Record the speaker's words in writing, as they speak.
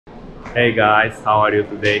Hey guys, how are you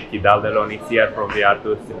today? Kidal Delon is here from the R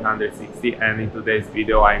 360, and in today's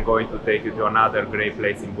video I'm going to take you to another great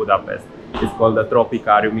place in Budapest. It's called the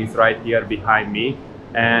Tropicarium. It's right here behind me,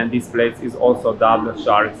 and this place is also dubbed the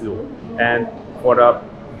Shark Zoo, and for a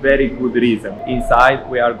very good reason. Inside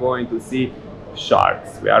we are going to see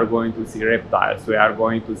sharks, we are going to see reptiles, we are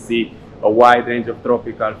going to see a wide range of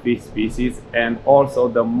tropical fish species, and also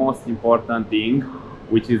the most important thing,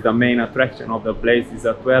 which is the main attraction of the place, is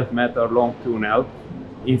a 12-meter long tunnel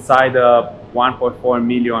inside a 1.4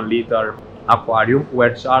 million liter aquarium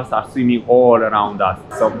where sharks are swimming all around us.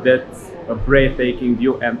 So that's a breathtaking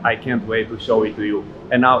view, and I can't wait to show it to you.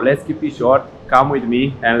 And now let's keep it short, come with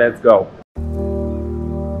me and let's go.